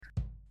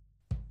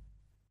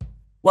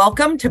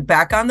Welcome to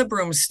Back on the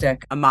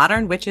Broomstick, a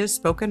modern witch's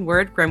spoken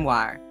word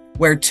grimoire,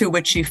 where two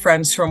witchy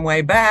friends from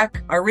way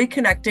back are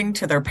reconnecting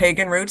to their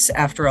pagan roots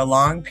after a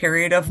long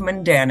period of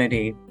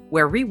mundanity.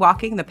 We're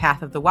rewalking the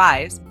path of the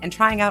wise and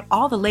trying out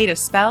all the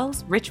latest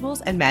spells,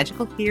 rituals, and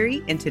magical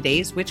theory in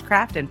today's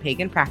witchcraft and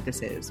pagan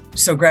practices.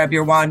 So grab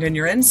your wand and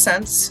your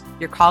incense,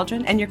 your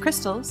cauldron and your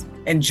crystals,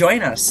 and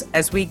join us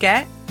as we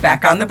get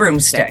Back on the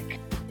Broomstick.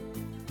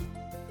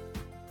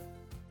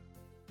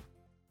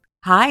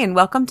 Hi, and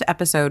welcome to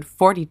episode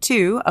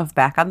 42 of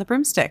Back on the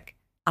Broomstick.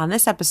 On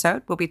this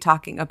episode, we'll be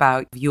talking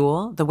about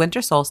Yule, the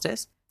winter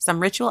solstice,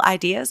 some ritual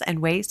ideas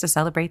and ways to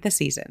celebrate the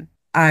season.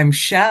 I'm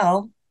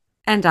Shell.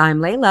 And I'm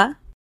Layla.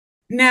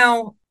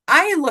 Now,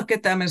 I look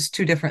at them as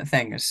two different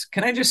things.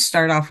 Can I just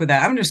start off with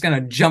that? I'm just going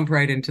to jump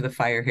right into the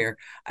fire here.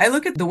 I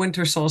look at the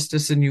winter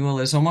solstice and Yule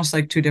as almost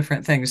like two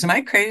different things. Am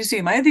I crazy?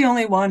 Am I the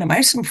only one? Am I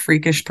some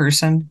freakish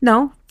person?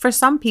 No, for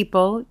some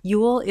people,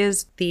 Yule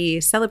is the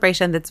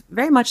celebration that's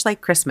very much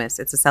like Christmas.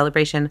 It's a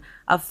celebration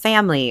of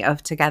family,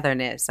 of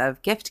togetherness,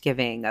 of gift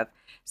giving, of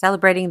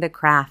celebrating the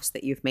crafts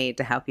that you've made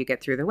to help you get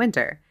through the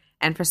winter.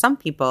 And for some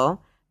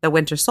people, the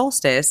winter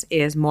solstice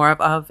is more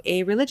of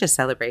a religious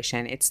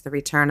celebration. It's the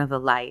return of the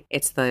light.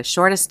 It's the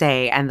shortest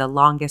day and the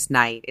longest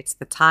night. It's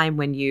the time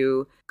when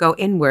you go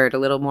inward a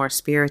little more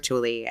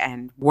spiritually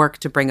and work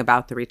to bring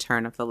about the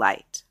return of the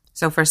light.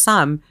 So for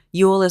some,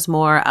 Yule is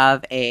more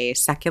of a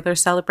secular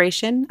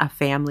celebration, a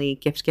family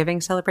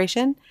gift-giving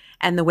celebration,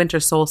 and the winter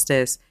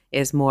solstice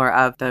is more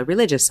of the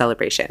religious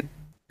celebration.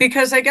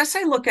 Because I guess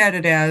I look at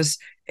it as,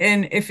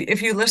 and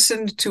if you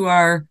listened to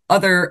our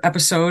other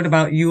episode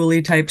about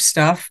Yule type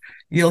stuff,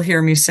 you'll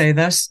hear me say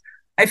this.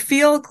 I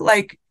feel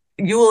like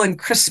Yule and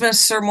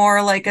Christmas are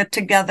more like a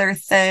together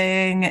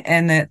thing,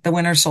 and that the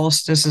winter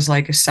solstice is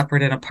like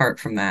separate and apart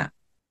from that.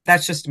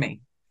 That's just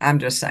me. I'm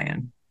just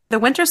saying. The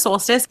winter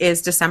solstice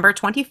is December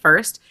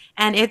 21st,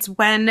 and it's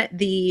when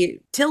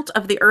the tilt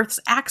of the Earth's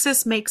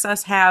axis makes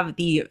us have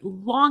the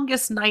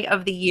longest night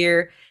of the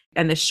year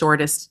and the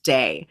shortest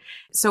day.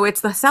 So it's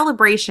the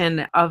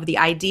celebration of the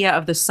idea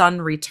of the sun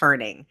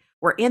returning.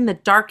 We're in the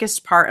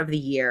darkest part of the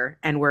year,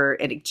 and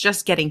it's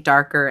just getting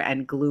darker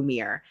and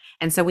gloomier.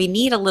 And so we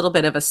need a little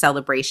bit of a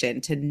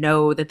celebration to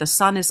know that the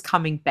sun is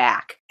coming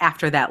back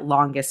after that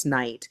longest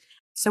night.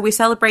 So we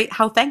celebrate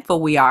how thankful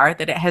we are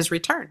that it has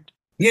returned.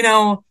 You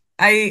know,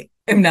 I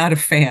am not a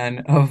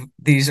fan of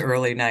these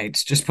early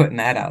nights, just putting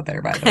that out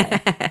there, by the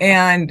way.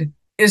 And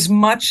as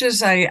much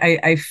as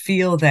I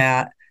feel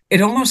that,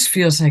 it almost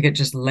feels like it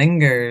just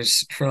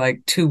lingers for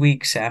like 2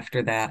 weeks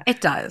after that. It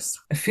does.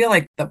 I feel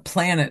like the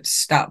planets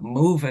stop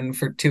moving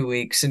for 2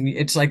 weeks, and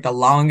it's like the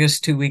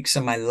longest 2 weeks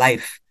of my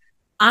life.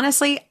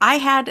 Honestly, I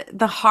had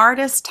the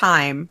hardest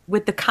time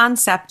with the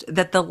concept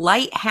that the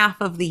light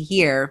half of the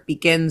year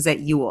begins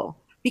at Yule,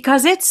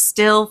 because it's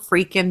still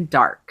freaking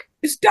dark.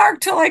 It's dark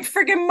till like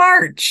friggin'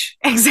 March.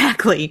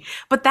 Exactly.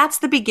 But that's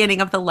the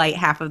beginning of the light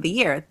half of the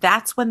year.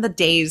 That's when the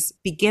days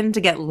begin to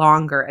get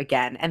longer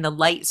again and the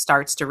light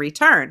starts to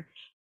return.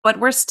 But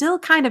we're still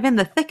kind of in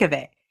the thick of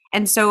it.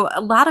 And so a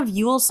lot of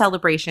Yule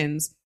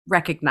celebrations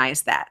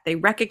recognize that. They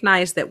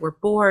recognize that we're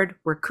bored,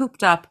 we're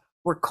cooped up,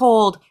 we're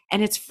cold,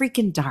 and it's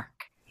freaking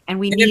dark. And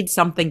we need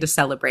something to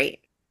celebrate.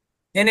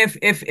 And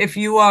if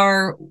you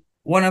are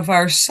one of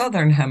our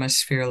Southern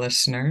Hemisphere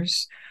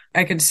listeners,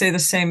 I could say the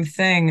same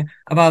thing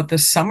about the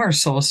summer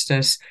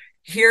solstice.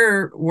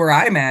 Here, where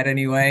I'm at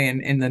anyway,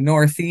 in the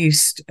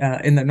Northeast,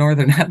 in the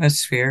Northern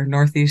Hemisphere,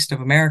 Northeast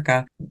of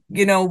America,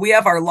 you know, we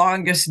have our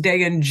longest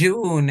day in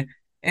June,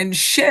 and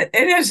shit,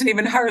 it hasn't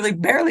even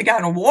barely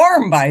gotten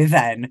warm by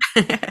then.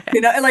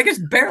 You know, like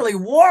it's barely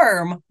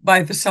warm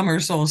by the summer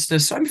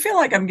solstice. So I feel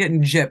like I'm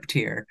getting gypped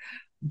here.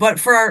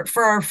 But for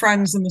our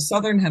friends in the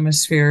Southern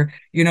Hemisphere,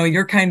 you know,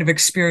 you're kind of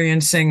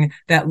experiencing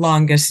that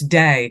longest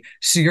day.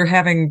 So you're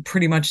having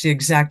pretty much the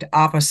exact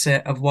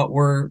opposite of what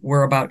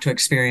we're about to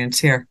experience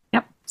here.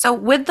 Yep. So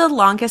with the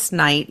longest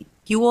night,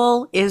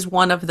 Yule is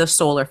one of the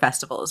solar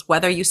festivals.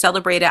 Whether you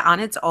celebrate it on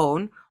its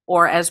own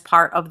or as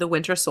part of the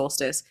winter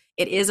solstice,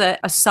 it is a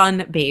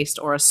sun-based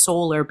or a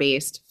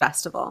solar-based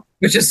festival.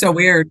 Which is so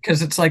weird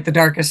because it's like the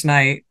darkest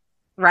night.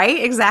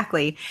 Right?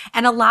 Exactly.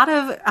 And a lot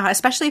of,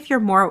 especially if you're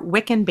more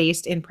Wiccan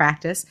based in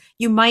practice,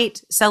 you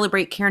might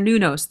celebrate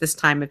Cernunnos this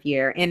time of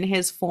year in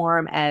his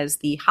form as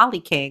the Holly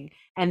King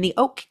and the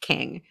Oak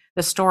King,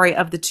 the story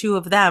of the two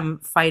of them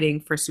fighting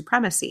for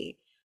supremacy.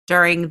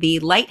 During the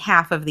light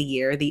half of the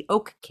year, the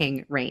Oak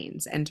King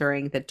reigns, and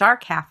during the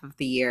dark half of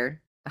the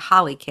year, the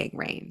Holly King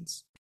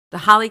reigns. The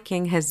Holly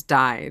King has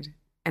died,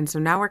 and so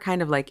now we're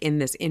kind of like in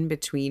this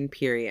in-between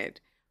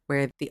period,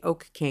 where the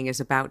Oak King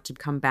is about to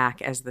come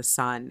back as the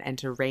sun and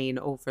to reign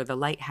over the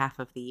light half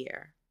of the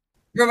year.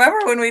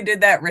 Remember when we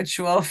did that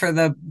ritual for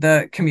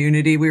the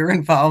community we were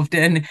involved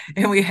in,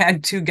 and we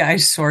had two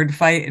guys sword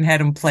fight and had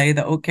them play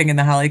the Oak King and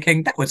the Holly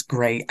King? That was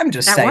great. I'm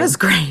just saying. That was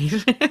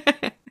great.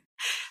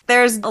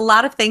 There's a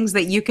lot of things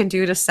that you can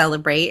do to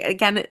celebrate.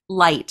 Again,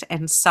 light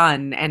and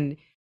sun and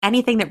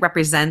anything that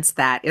represents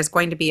that is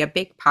going to be a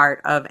big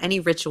part of any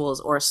rituals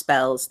or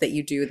spells that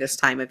you do this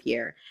time of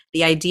year.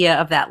 The idea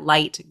of that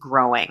light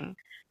growing.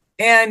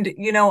 And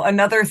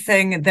another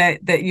thing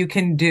that you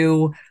can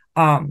do,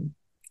 um,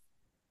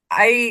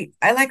 I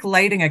like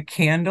lighting a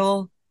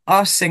candle,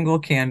 a single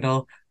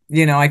candle.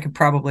 I could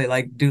probably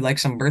like do like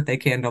some birthday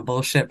candle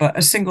bullshit, but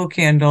a single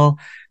candle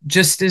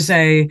just as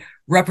a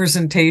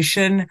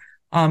representation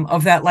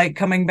of that light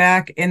coming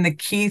back. And the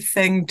key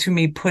thing to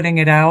me putting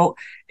it out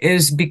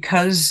is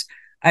because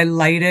I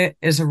light it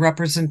as a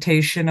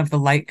representation of the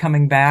light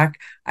coming back,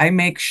 I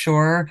make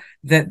sure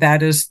that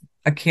that is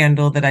a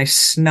candle that I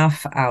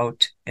snuff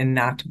out and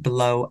not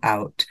blow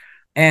out.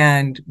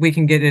 And we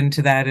can get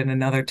into that in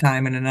another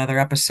time in another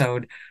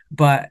episode,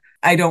 but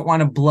I don't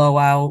want to blow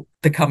out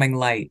the coming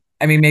light.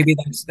 I mean, maybe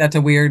that's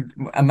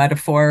a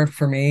metaphor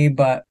for me,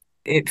 but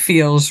it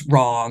feels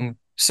wrong.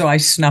 So I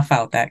snuff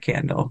out that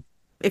candle.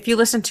 If you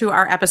listened to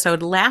our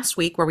episode last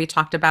week where we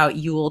talked about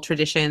Yule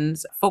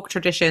traditions, folk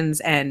traditions,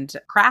 and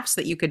crafts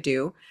that you could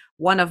do,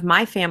 one of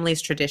my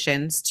family's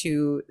traditions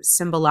to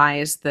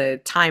symbolize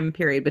the time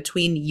period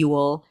between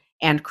Yule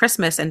and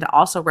Christmas and to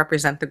also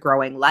represent the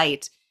growing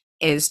light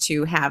is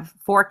to have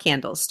 4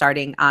 candles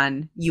starting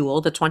on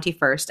Yule, the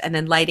 21st, and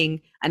then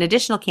lighting an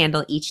additional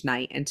candle each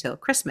night until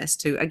Christmas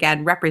to,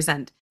 again,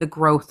 represent the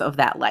growth of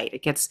that light.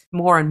 It gets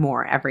more and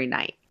more every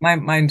night.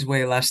 Mine's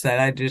way less that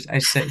I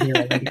sit here, I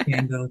light a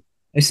candle,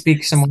 I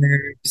speak some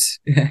words.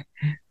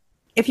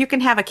 If you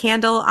can have a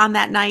candle on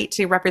that night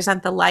to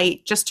represent the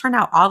light, just turn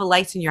out all the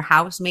lights in your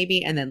house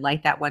maybe and then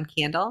light that one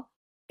candle.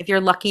 If you're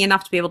lucky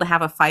enough to be able to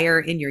have a fire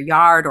in your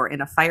yard or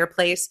in a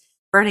fireplace,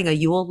 burning a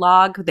Yule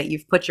log that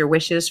you've put your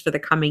wishes for the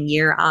coming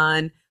year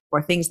on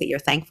or things that you're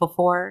thankful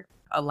for.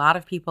 A lot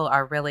of people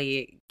are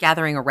really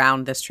gathering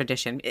around this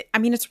tradition. I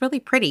mean, it's really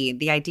pretty.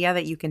 The idea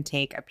that you can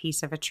take a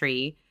piece of a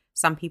tree.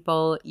 Some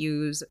people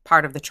use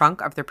part of the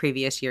trunk of the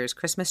previous year's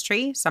Christmas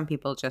tree. Some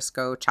people just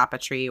go chop a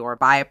tree or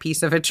buy a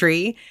piece of a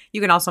tree.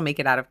 You can also make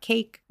it out of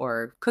cake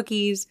or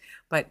cookies.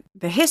 But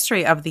the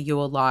history of the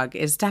Yule log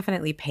is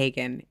definitely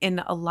pagan.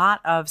 In a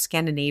lot of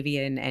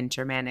Scandinavian and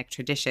Germanic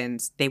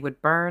traditions, they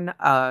would burn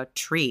a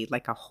tree,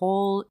 like a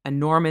whole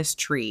enormous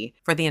tree,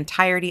 for the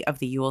entirety of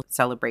the Yule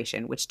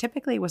celebration, which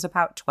typically was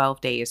about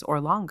 12 days or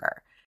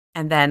longer.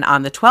 And then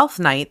on the 12th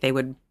night, they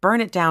would burn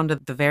it down to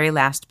the very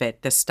last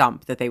bit, the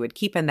stump that they would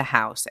keep in the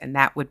house. And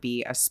that would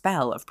be a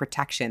spell of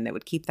protection that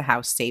would keep the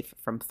house safe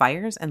from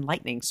fires and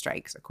lightning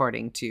strikes,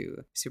 according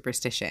to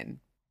superstition.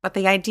 But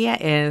the idea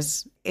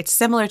is it's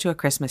similar to a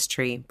Christmas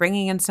tree,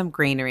 bringing in some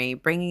greenery,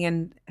 bringing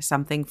in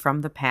something from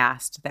the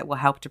past that will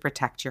help to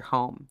protect your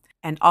home,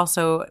 and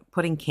also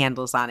putting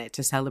candles on it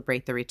to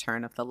celebrate the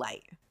return of the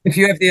light. If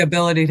you have the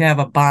ability to have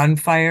a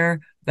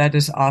bonfire, that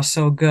is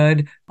also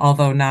good,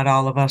 although not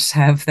all of us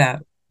have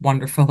that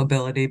wonderful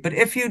ability. But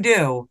if you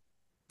do,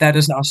 that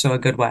is also a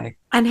good way.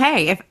 And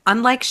hey, if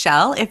unlike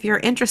Shell, if you're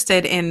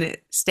interested in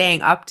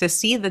staying up to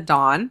see the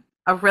dawn,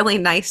 a really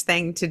nice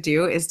thing to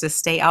do is to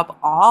stay up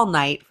all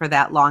night for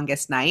that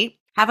longest night.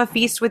 Have a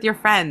feast with your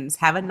friends.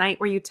 Have a night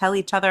where you tell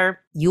each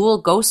other Yule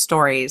ghost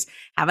stories.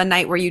 Have a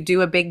night where you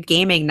do a big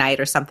gaming night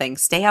or something.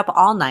 Stay up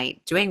all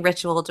night, doing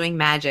ritual, doing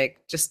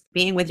magic, just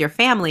being with your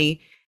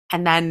family,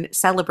 and then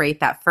celebrate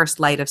that first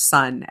light of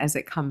sun as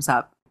it comes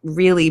up.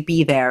 Really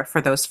be there for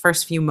those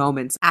first few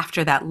moments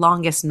after that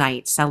longest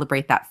night.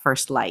 Celebrate that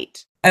first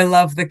light. I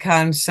love the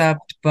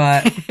concept,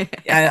 but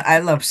I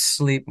love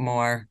sleep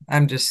more.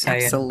 I'm just saying.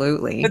 But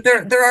Absolutely.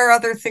 there are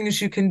other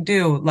things you can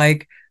do,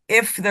 like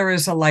if there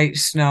is a light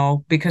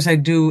snow, because I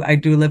do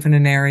live in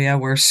an area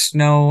where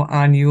snow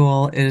on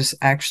Yule is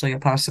actually a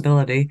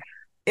possibility.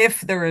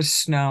 If there is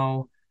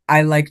snow,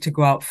 I like to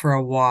go out for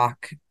a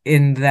walk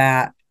in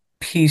that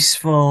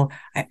peaceful,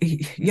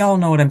 y'all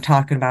know what I'm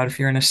talking about if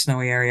you're in a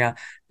snowy area,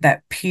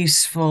 that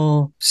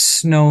peaceful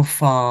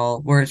snowfall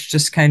where it's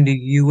just kind of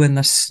you in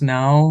the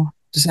snow.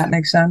 Does that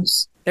make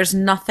sense? There's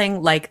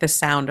nothing like the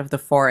sound of the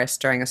forest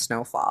during a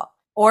snowfall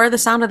or the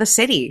sound of the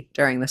city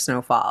during the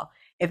snowfall.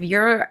 If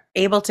you're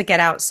able to get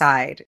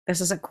outside,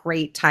 this is a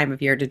great time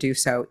of year to do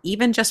so,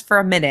 even just for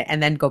a minute,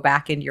 and then go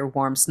back into your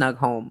warm, snug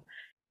home.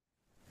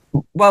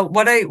 Well,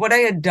 what I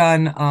had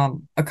done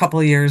a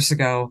couple of years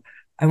ago,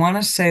 I want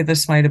to say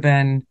this might have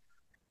been,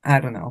 I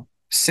don't know,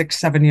 6,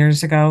 7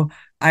 years ago.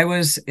 I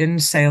was in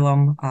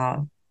Salem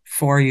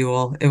for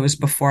Yule. It was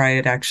before I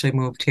had actually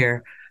moved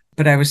here,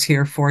 but I was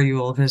here for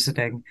Yule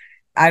visiting.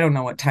 I don't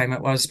know what time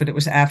it was, but it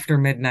was after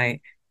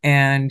midnight.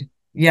 And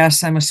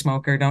yes, I'm a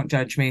smoker. Don't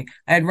judge me.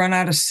 I had run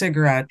out of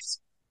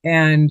cigarettes,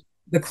 and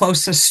the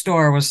closest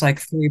store was like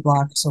 3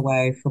 blocks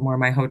away from where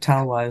my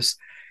hotel was.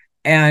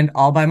 And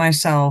all by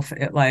myself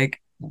at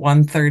like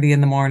 1:30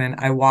 in the morning,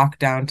 I walked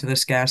down to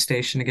this gas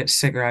station to get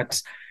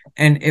cigarettes.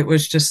 And it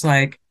was just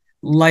like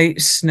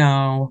light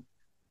snow.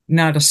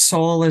 Not a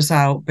soul is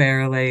out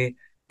barely.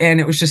 And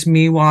it was just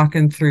me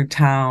walking through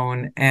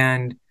town.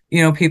 And,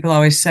 people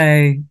always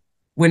say,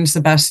 when's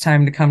the best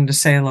time to come to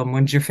Salem?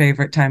 When's your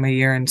favorite time of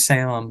year in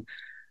Salem?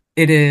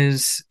 It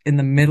is in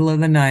the middle of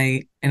the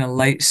night in a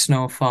light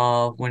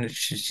snowfall when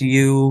it's just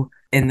you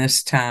in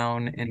this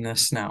town in the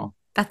snow.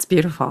 That's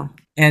beautiful.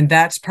 And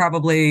that's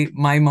probably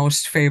my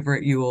most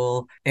favorite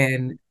Yule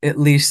in at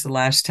least the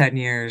last 10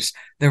 years.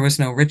 There was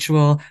no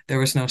ritual, there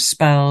was no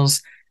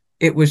spells.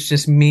 It was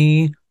just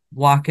me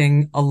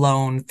walking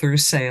alone through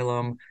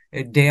Salem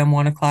at damn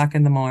 1 o'clock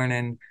in the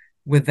morning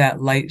with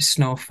that light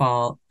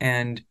snowfall,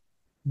 and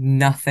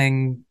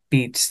nothing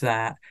beats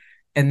that.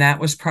 And that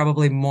was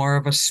probably more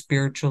of a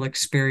spiritual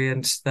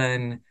experience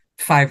than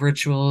five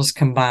rituals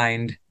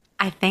combined.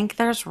 I think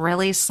there's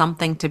really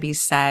something to be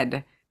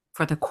said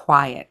for the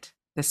quiet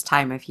this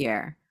time of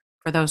year,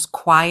 for those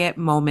quiet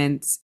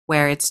moments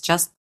where it's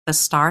just the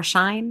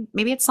starshine.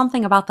 Maybe it's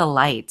something about the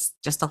lights,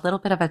 just a little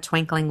bit of a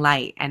twinkling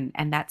light and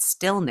that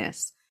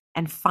stillness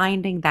and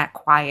finding that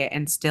quiet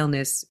and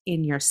stillness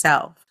in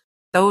yourself.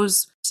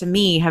 Those to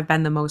me have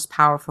been the most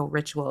powerful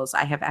rituals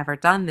I have ever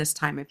done this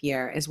time of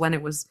year is when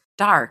it was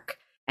dark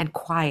and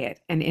quiet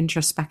and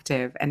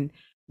introspective. And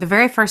the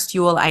very first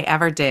Yule I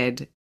ever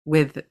did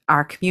with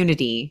our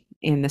community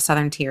in the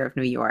southern tier of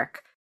New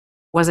York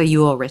was a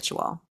Yule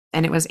ritual.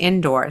 And it was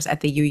indoors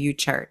at the UU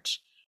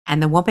church.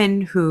 And the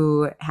woman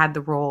who had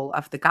the role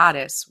of the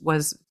goddess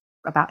was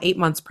about 8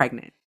 months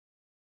pregnant.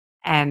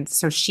 And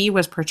so she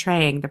was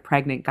portraying the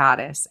pregnant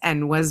goddess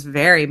and was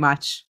very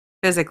much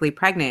physically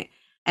pregnant.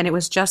 And it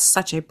was just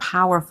such a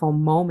powerful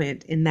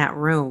moment in that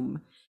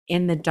room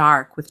in the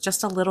dark with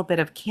just a little bit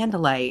of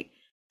candlelight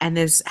and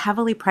this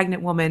heavily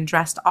pregnant woman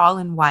dressed all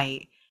in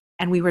white.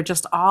 And we were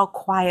just all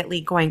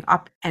quietly going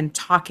up and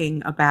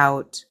talking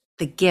about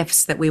the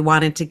gifts that we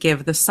wanted to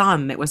give the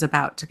son that was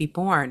about to be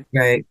born.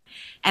 Right.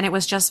 And it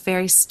was just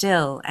very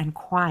still and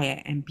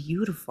quiet and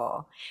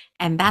beautiful.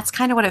 And that's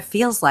kind of what it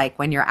feels like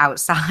when you're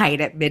outside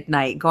at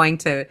midnight, going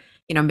to,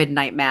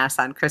 midnight mass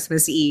on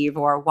Christmas Eve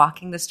or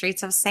walking the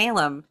streets of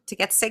Salem to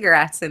get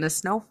cigarettes in a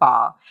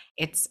snowfall.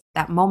 It's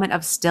that moment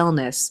of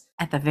stillness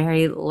at the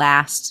very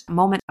last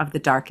moment of the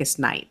darkest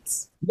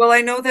nights. Well,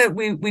 I know that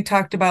we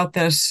talked about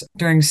this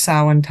during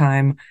Samhain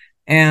time,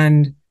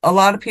 and a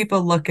lot of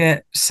people look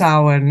at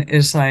Samhain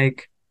as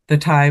like the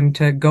time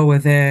to go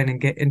within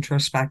and get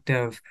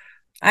introspective.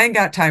 I ain't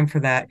got time for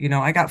that.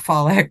 I got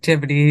fall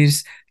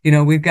activities.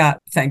 We've got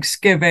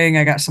Thanksgiving.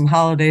 I got some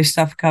holiday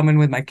stuff coming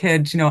with my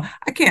kids.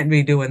 I can't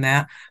be doing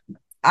that.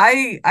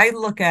 I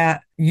look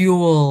at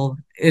Yule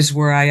is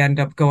where I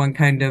end up going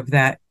kind of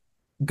that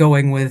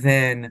going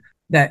within,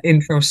 that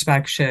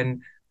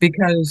introspection,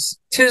 because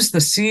 'tis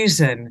the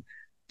season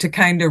to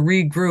kind of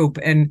regroup.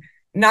 And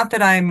not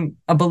that I'm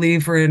a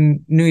believer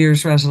in New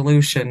Year's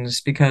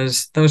resolutions,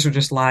 because those are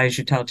just lies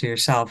you tell to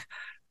yourself.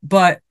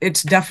 But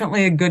it's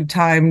definitely a good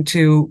time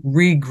to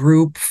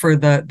regroup for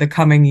the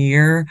coming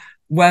year,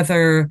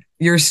 whether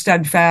you're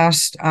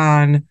steadfast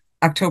on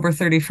October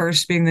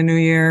 31st being the new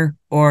year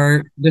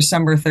or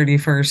December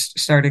 31st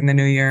starting the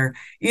new year.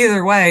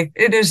 Either way,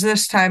 it is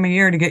this time of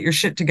year to get your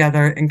shit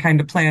together and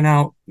kind of plan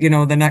out,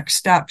 the next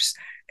steps.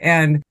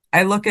 And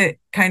I look at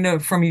kind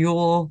of from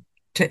Yule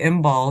to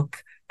Imbolc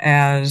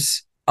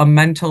as a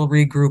mental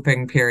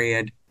regrouping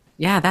period.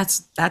 Yeah,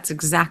 that's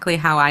exactly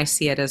how I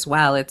see it as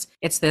well.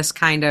 It's this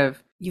kind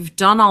of you've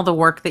done all the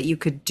work that you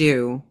could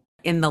do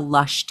in the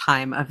lush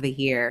time of the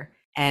year.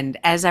 And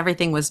as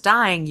everything was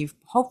dying, you've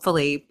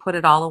hopefully put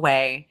it all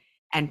away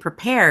and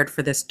prepared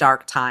for this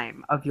dark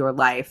time of your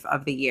life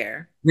of the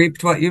year.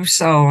 Reaped what you've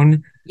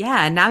sown.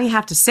 Yeah, and now you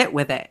have to sit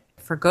with it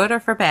for good or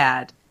for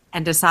bad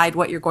and decide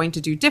what you're going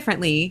to do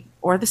differently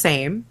or the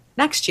same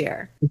next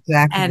year.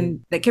 Exactly.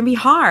 And that can be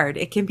hard.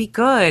 It can be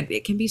good.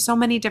 It can be so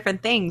many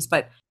different things,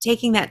 but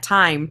taking that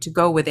time to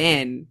go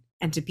within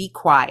and to be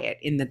quiet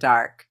in the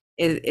dark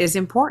is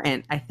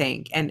important, I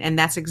think. And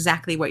that's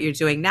exactly what you're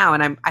doing now.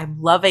 And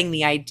I'm loving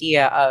the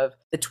idea of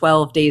the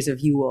 12 days of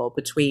Yule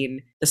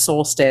between the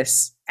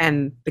solstice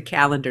and the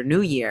calendar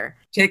new year.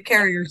 Take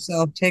care of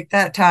yourself, take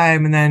that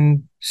time, and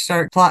then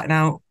start plotting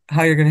out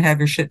how you're going to have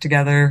your shit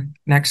together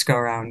next go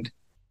around.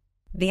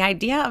 The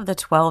idea of the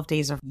 12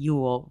 days of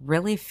Yule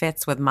really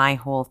fits with my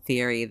whole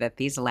theory that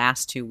these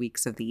last 2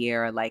 weeks of the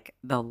year are like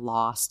the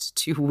lost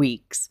 2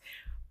 weeks.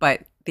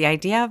 But the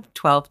idea of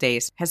 12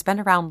 days has been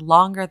around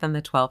longer than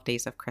the 12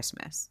 days of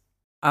Christmas.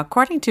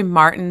 According to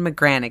Martin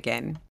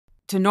McGranagan,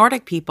 to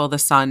Nordic people, the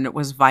sun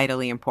was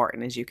vitally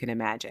important, as you can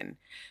imagine.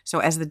 So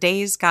as the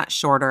days got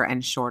shorter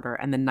and shorter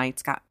and the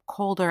nights got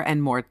colder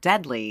and more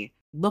deadly,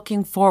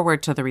 looking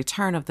forward to the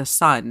return of the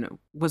sun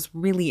was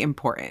really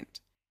important.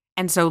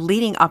 And so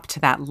leading up to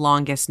that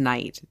longest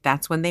night,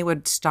 that's when they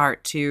would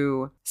start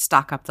to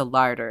stock up the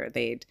larder.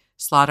 They'd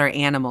slaughter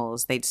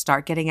animals. They'd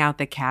start getting out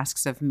the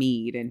casks of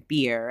mead and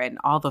beer and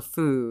all the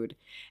food.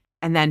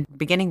 And then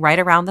beginning right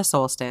around the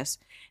solstice,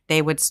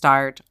 they would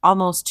start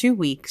almost 2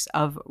 weeks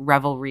of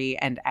revelry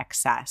and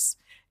excess,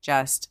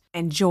 just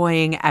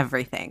enjoying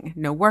everything.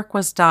 No work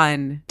was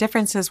done.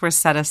 Differences were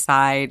set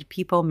aside.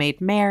 People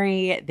made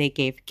merry. They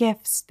gave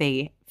gifts.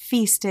 They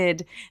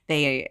feasted.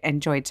 They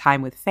enjoyed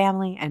time with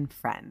family and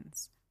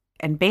friends.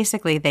 And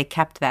basically, they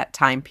kept that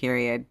time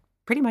period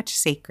pretty much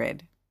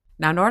sacred.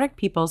 Now, Nordic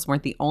peoples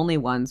weren't the only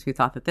ones who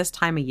thought that this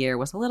time of year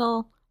was a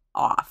little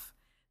off.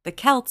 The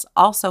Celts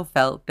also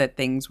felt that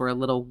things were a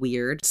little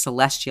weird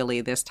celestially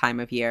this time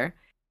of year.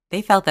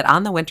 They felt that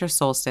on the winter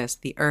solstice,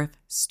 the earth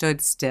stood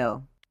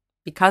still.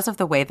 Because of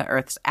the way the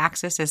earth's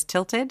axis is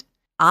tilted,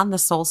 on the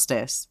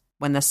solstice,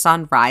 when the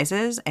sun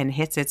rises and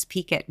hits its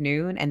peak at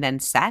noon and then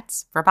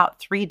sets, for about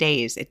 3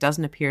 days, it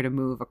doesn't appear to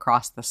move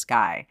across the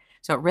sky.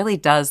 So it really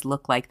does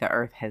look like the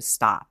earth has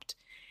stopped.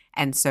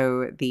 And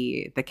so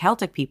the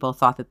Celtic people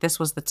thought that this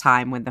was the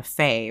time when the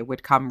Fae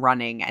would come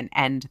running and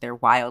end their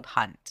wild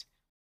hunt.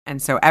 And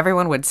so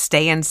everyone would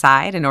stay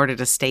inside in order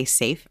to stay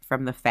safe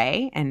from the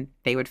Fae, and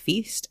they would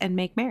feast and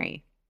make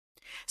merry.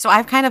 So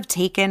I've kind of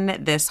taken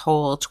this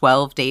whole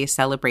 12-day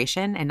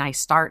celebration, and I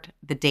start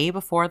the day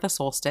before the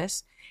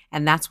solstice,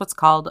 and that's what's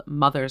called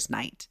Mother's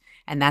Night.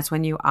 And that's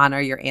when you honor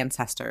your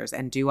ancestors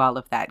and do all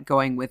of that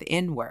going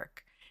within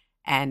work.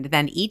 And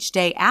then each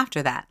day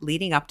after that,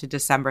 leading up to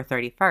December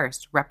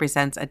 31st,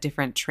 represents a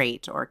different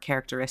trait or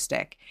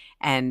characteristic,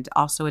 and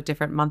also a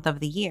different month of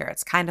the year.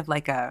 It's kind of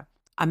like a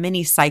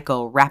mini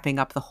cycle wrapping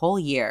up the whole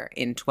year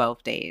in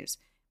 12 days,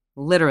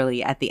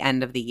 literally at the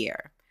end of the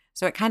year.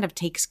 So it kind of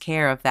takes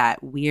care of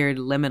that weird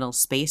liminal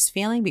space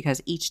feeling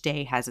because each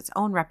day has its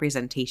own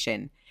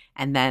representation.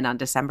 And then on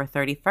December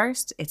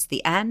 31st, it's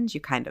the end.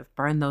 You kind of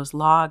burn those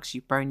logs,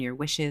 you burn your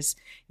wishes,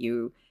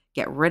 you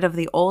get rid of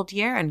the old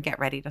year and get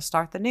ready to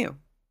start the new.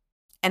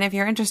 And if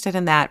you're interested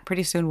in that,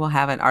 pretty soon we'll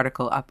have an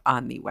article up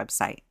on the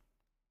website,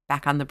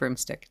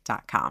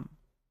 backonthebroomstick.com.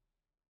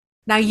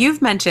 Now,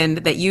 you've mentioned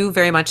that you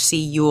very much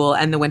see Yule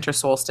and the winter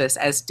solstice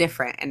as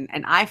different,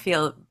 and I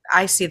feel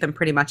I see them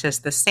pretty much as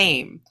the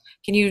same.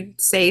 Can you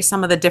say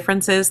some of the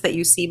differences that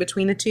you see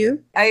between the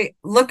two? I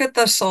look at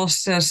the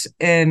solstice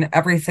in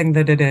everything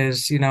that it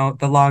is, the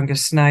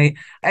longest night.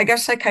 I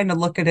guess I kind of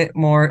look at it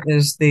more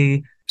as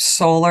the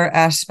solar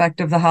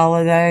aspect of the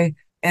holiday,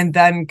 and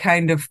then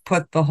kind of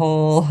put the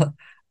whole,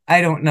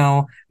 I don't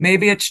know,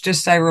 maybe it's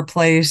just I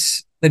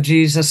replace the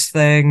Jesus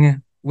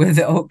thing with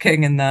the Oak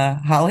King and the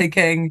Holly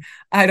King.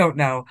 I don't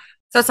know.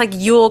 So it's like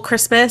Yule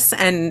Christmas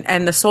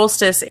and the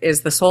solstice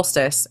is the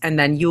solstice, and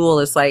then Yule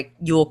is like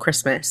Yule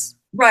Christmas.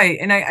 Right.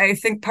 And I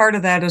think part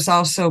of that is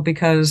also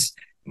because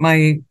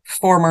my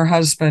former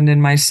husband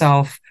and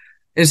myself,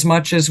 as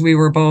much as we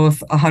were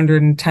both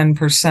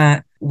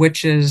 110%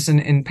 witches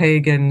and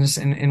pagans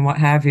and what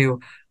have you,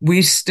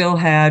 we still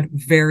had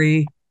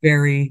very,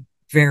 very,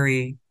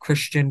 very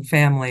Christian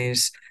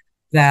families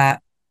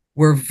that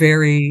were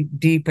very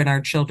deep in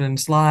our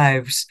children's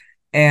lives.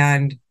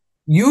 And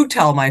you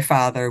tell my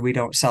father we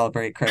don't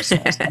celebrate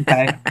Christmas.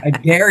 Okay. I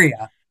dare you.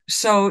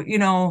 So,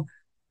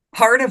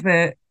 part of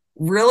it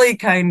really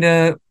kind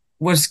of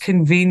was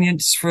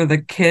convenience for the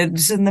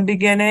kids in the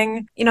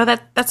beginning.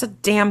 That's a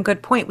damn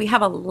good point. We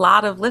have a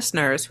lot of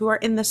listeners who are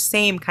in the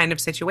same kind of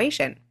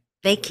situation.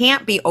 They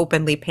can't be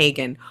openly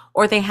pagan,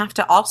 or they have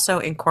to also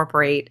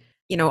incorporate,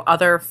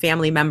 other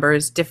family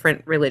members'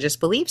 different religious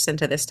beliefs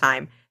into this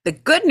time. The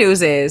good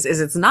news is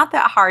it's not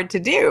that hard to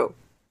do.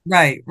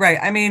 Right, right.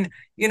 I mean,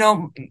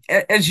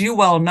 as you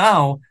well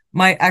know,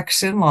 my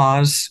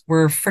ex-in-laws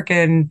were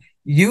freaking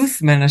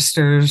youth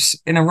ministers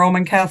in a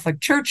Roman Catholic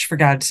church, for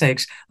God's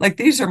sakes. Like,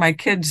 these are my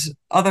kids'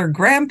 other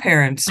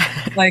grandparents.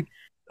 Like,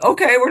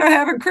 okay, we're not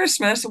having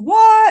Christmas.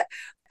 What?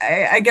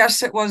 I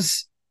guess it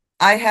was,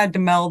 I had to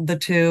meld the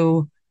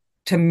two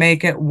to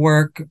make it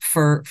work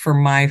for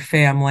my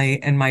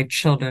family and my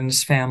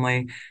children's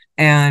family.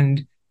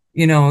 And,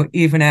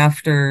 even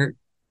after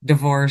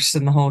divorce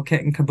and the whole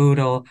kit and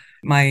caboodle,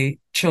 my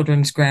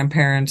children's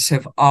grandparents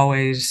have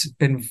always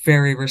been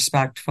very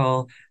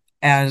respectful,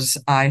 as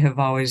I have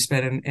always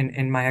been,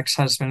 and my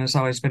ex-husband has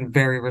always been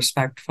very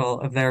respectful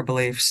of their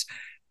beliefs.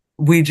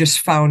 We just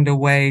found a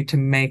way to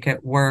make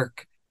it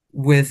work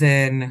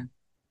within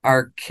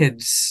our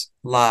kids'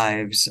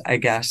 lives, I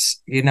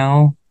guess,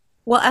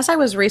 Well, as I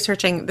was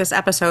researching this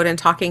episode and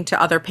talking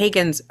to other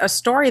pagans, a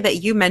story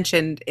that you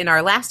mentioned in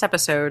our last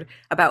episode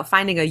about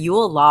finding a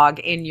Yule log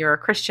in your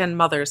Christian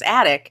mother's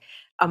attic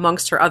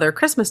amongst her other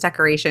Christmas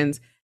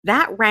decorations,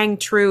 that rang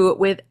true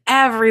with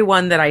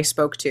everyone that I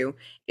spoke to.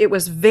 It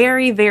was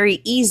very,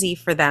 very easy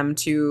for them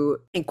to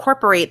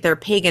incorporate their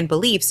pagan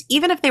beliefs,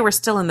 even if they were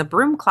still in the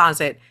broom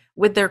closet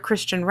with their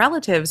Christian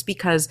relatives,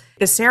 because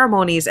the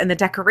ceremonies and the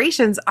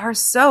decorations are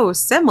so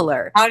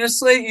similar.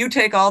 Honestly, you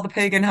take all the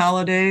pagan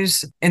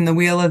holidays in the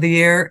wheel of the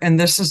year, and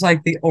this is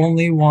like the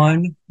only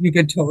one you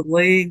could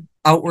totally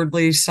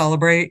outwardly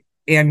celebrate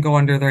and go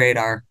under the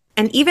radar.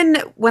 And even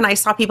when I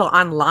saw people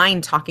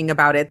online talking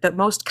about it, the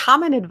most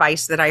common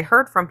advice that I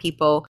heard from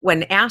people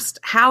when asked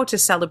how to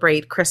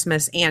celebrate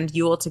Christmas and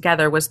Yule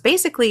together was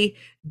basically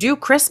do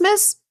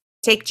Christmas,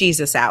 take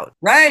Jesus out.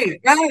 Right,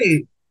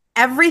 right.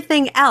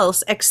 Everything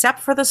else, except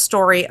for the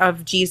story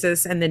of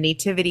Jesus and the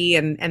nativity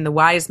and the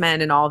wise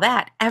men and all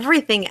that,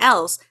 everything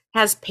else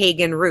has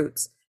pagan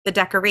roots. The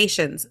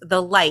decorations,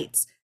 the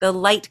lights,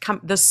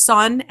 the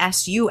sun,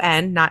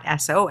 S-U-N, not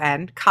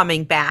S-O-N,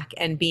 coming back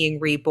and being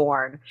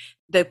reborn.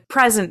 The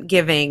present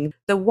giving,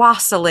 the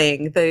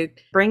wassailing, the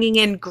bringing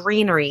in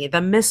greenery,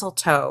 the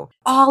mistletoe,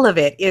 all of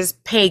it is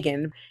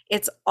pagan.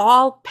 It's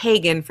all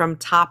pagan from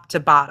top to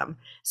bottom.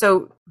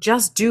 So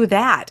just do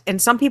that.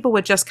 And some people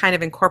would just kind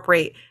of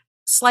incorporate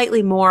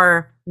slightly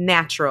more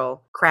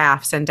natural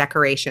crafts and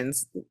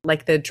decorations,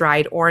 like the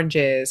dried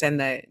oranges and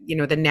the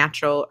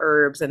natural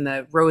herbs and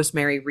the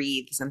rosemary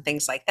wreaths and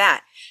things like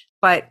that.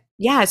 But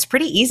yeah, it's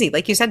pretty easy,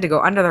 like you said, to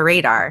go under the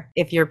radar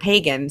if you're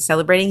pagan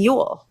celebrating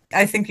Yule.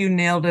 I think you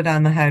nailed it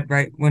on the head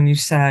right when you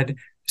said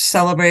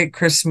celebrate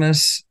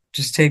Christmas,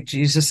 just take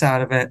Jesus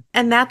out of it.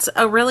 And that's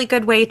a really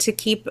good way to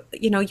keep,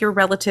 your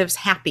relatives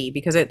happy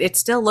because it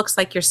still looks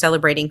like you're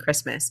celebrating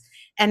Christmas.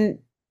 And,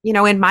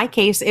 in my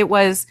case,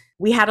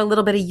 we had a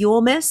little bit of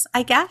Yule miss,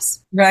 I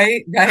guess.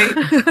 Right, right,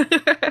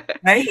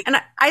 right. And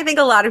I think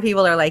a lot of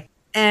people are like,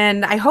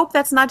 and I hope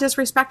that's not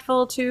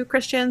disrespectful to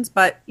Christians,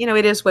 but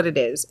it is what it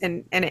is.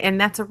 And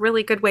that's a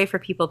really good way for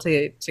people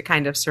to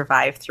kind of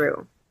survive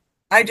through.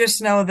 I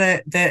just know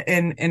that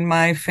in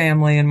my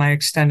family, in my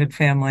extended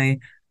family,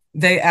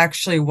 they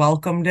actually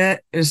welcomed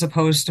it as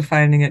opposed to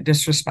finding it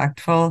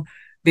disrespectful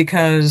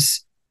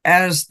because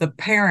as the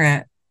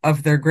parent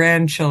of their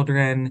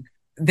grandchildren,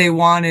 they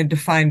wanted to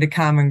find a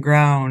common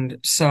ground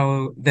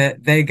so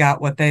that they got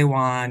what they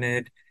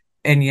wanted.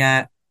 And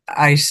yet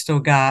I still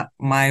got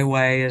my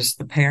way as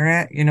the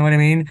parent. You know what I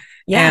mean?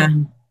 Yeah.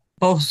 And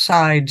both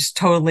sides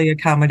totally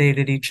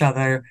accommodated each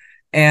other.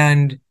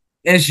 And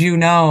as you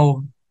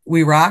know,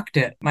 we rocked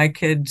it. My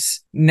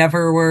kids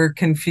never were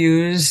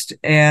confused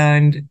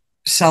and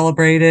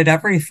celebrated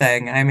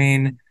everything. I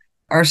mean,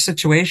 our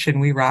situation,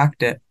 we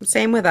rocked it.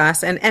 Same with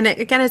us. And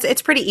again,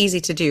 it's pretty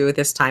easy to do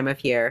this time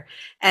of year.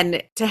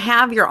 And to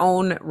have your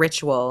own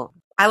ritual,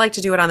 I like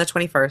to do it on the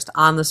 21st,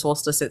 on the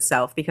solstice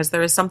itself, because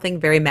there is something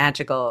very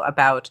magical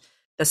about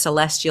the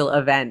celestial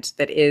event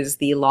that is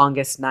the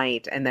longest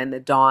night and then the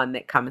dawn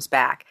that comes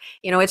back.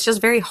 It's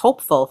just very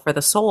hopeful for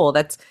the soul.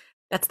 That's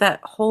that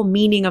whole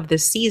meaning of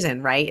this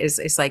season, right?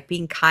 Is like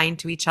being kind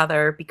to each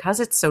other because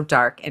it's so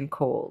dark and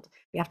cold.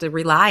 We have to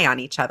rely on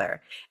each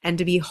other and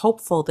to be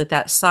hopeful that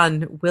that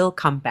sun will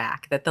come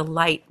back, that the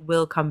light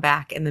will come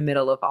back in the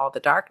middle of all the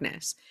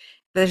darkness.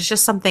 There's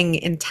just something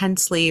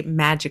intensely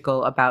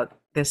magical about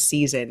this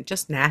season,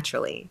 just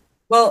naturally.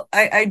 Well,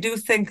 I do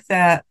think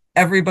that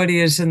everybody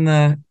is in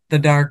the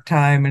dark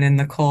time and in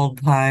the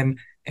cold time,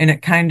 and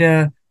it kind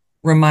of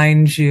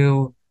reminds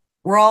you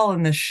we're all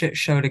in this shit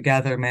show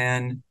together,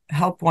 man.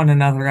 Help one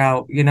another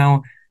out,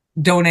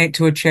 donate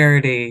to a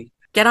charity.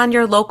 Get on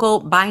your local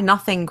Buy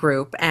Nothing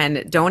group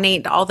and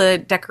donate all the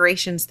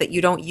decorations that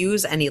you don't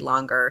use any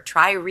longer.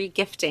 Try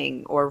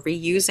regifting or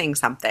reusing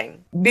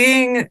something.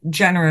 Being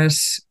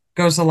generous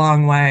goes a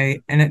long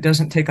way, and it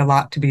doesn't take a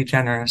lot to be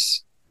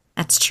generous.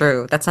 That's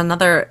true. That's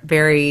another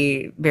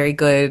very, very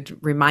good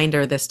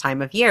reminder this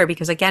time of year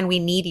because, again, we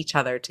need each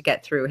other to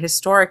get through.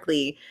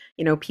 Historically,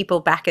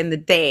 people back in the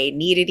day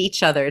needed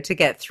each other to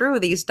get through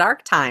these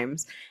dark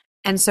times.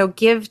 And so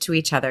give to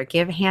each other,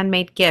 give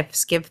handmade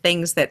gifts, give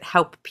things that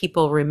help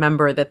people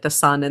remember that the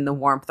sun and the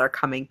warmth are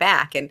coming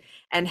back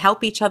and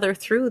help each other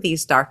through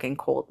these dark and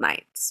cold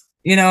nights.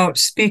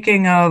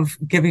 Speaking of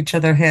give each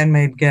other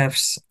handmade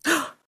gifts.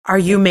 Are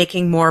you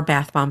making more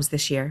bath bombs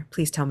this year?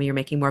 Please tell me you're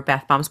making more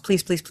bath bombs.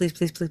 Please, please, please,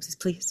 please, please, please,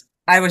 please.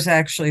 I was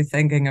actually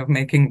thinking of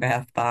making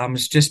bath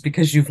bombs just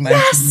because you've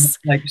mentioned Yes!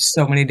 it like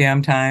so many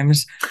damn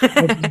times.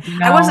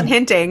 I wasn't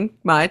hinting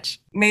much.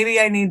 Maybe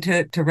I need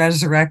to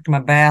resurrect my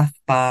bath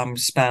bomb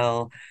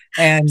spell,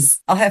 and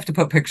I'll have to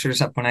put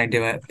pictures up when I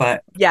do it.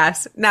 But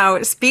yes.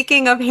 Now,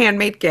 speaking of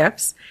handmade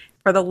gifts,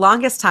 for the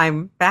longest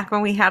time, back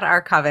when we had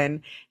our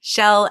coven,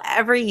 Shell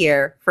every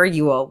year for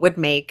Yule would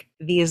make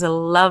these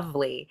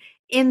lovely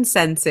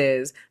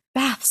incenses,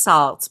 bath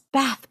salts,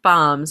 bath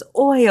bombs,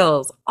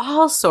 oils,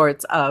 all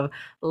sorts of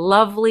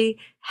lovely,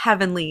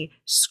 heavenly,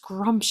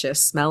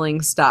 scrumptious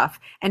smelling stuff.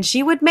 And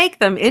she would make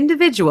them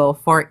individual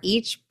for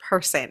each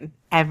person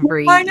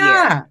every why year.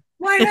 not?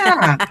 Why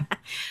not?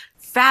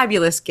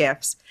 Fabulous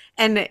gifts.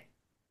 And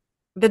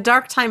the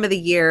dark time of the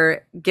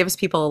year gives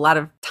people a lot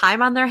of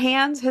time on their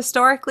hands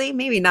historically.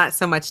 Maybe not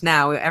so much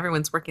now.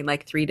 Everyone's working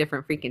like 3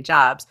 different freaking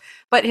jobs.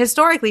 But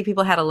historically,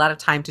 people had a lot of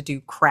time to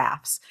do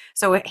crafts.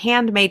 So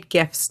handmade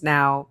gifts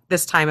now,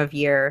 this time of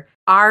year,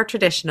 are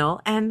traditional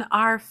and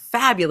are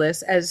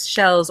fabulous as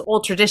Shell's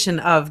old tradition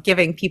of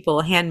giving people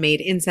handmade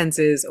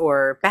incenses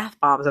or bath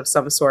bombs of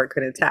some sort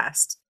could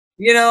attest.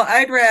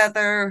 I'd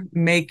rather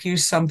make you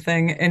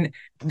something, and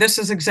this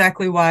is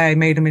exactly why I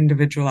made them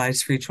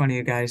individualized for each one of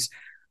you guys.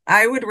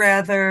 I would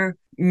rather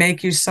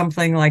make you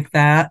something like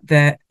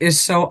that is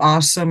so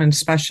awesome and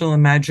special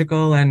and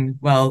magical and,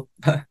 well,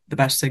 the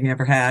best thing you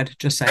ever had,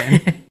 just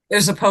saying,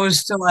 as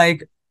opposed to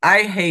like,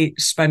 I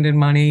hate spending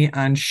money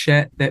on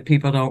shit that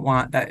people don't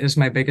want. That is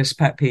my biggest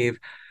pet peeve.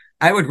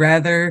 I would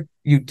rather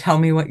you tell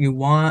me what you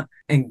want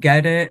and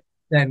get it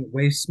than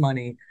waste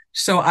money.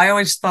 So I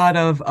always thought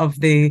of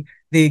the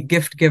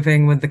gift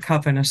giving with the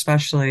coven,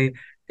 especially,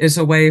 is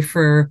a way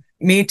for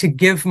me to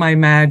give my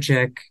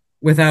magic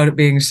without it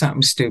being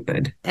something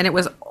stupid. And it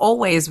was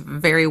always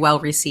very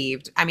well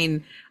received. I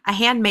mean, a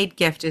handmade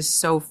gift is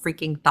so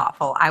freaking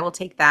thoughtful. I will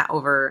take that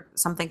over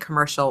something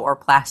commercial or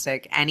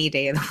plastic any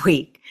day of the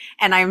week.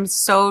 And I'm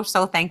so,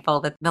 so thankful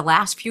that the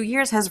last few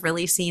years has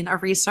really seen a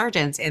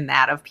resurgence in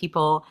that of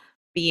people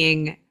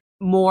being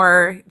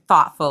more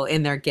thoughtful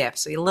in their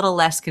gifts, a little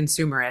less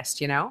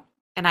consumerist, you know?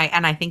 And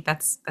I think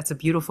that's a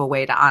beautiful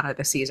way to honor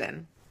the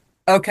season.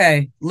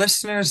 Okay,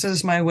 listeners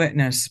as my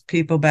witness.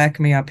 People back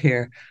me up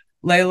here.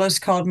 Layla's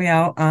called me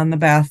out on the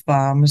bath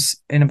bombs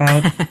in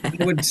about, I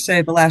would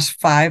say, the last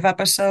 5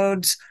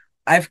 episodes.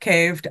 I've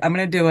caved. I'm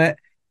going to do it.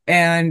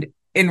 And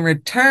in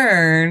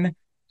return,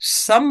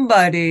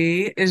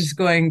 somebody is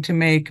going to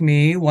make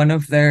me one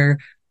of their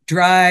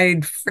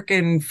dried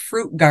freaking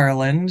fruit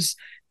garlands.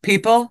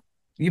 People,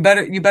 you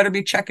better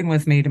be checking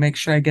with me to make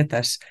sure I get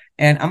this.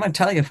 And I'm gonna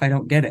tell you if I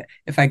don't get it.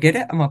 If I get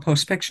it, I'm gonna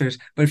post pictures.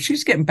 But if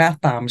she's getting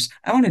bath bombs,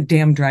 I want a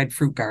damn dried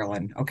fruit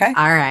garland. Okay.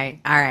 All right.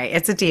 All right.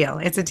 It's a deal.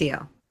 It's a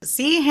deal.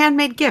 See,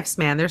 handmade gifts,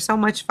 man. They're so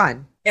much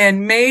fun.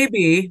 And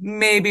maybe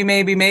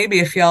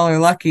if y'all are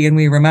lucky and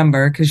we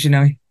remember, because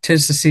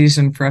tis the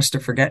season for us to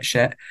forget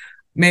shit.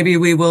 Maybe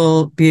we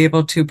will be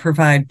able to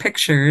provide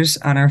pictures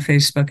on our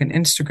Facebook and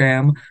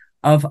Instagram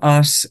of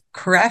us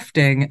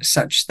crafting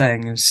such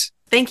things.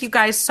 Thank you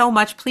guys so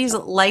much. Please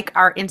like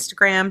our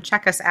Instagram,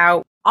 check us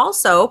out.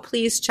 Also,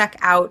 please check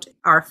out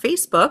our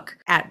Facebook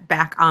at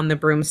Back on the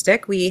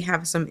Broomstick. We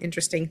have some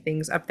interesting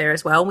things up there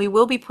as well. We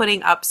will be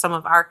putting up some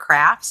of our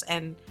crafts,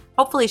 and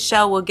hopefully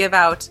Shell will give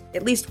out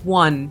at least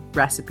one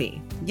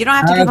recipe. You don't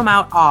have to give them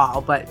out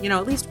all, but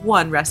at least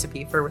one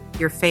recipe for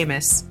your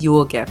famous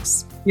Yule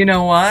gifts. You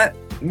know what?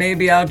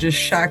 Maybe I'll just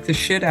shock the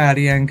shit out of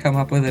you and come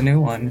up with a new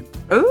one.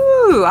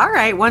 Ooh, all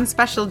right. One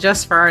special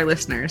just for our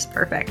listeners.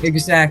 Perfect.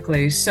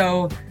 Exactly.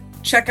 So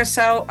check us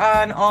out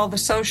on all the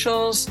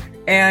socials.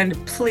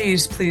 And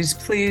please, please,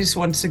 please,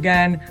 once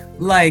again,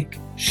 like,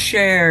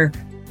 share,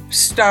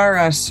 star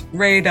us,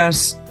 rate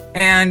us,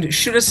 and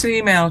shoot us an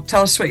email.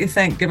 Tell us what you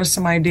think. Give us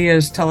some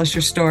ideas. Tell us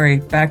your story.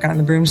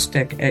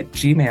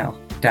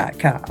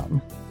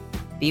 backonthebroomstick@gmail.com.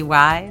 Be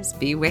wise,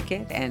 be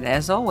wicked, and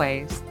as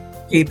always,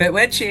 keep it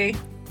witchy.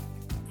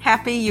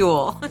 Happy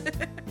Yule.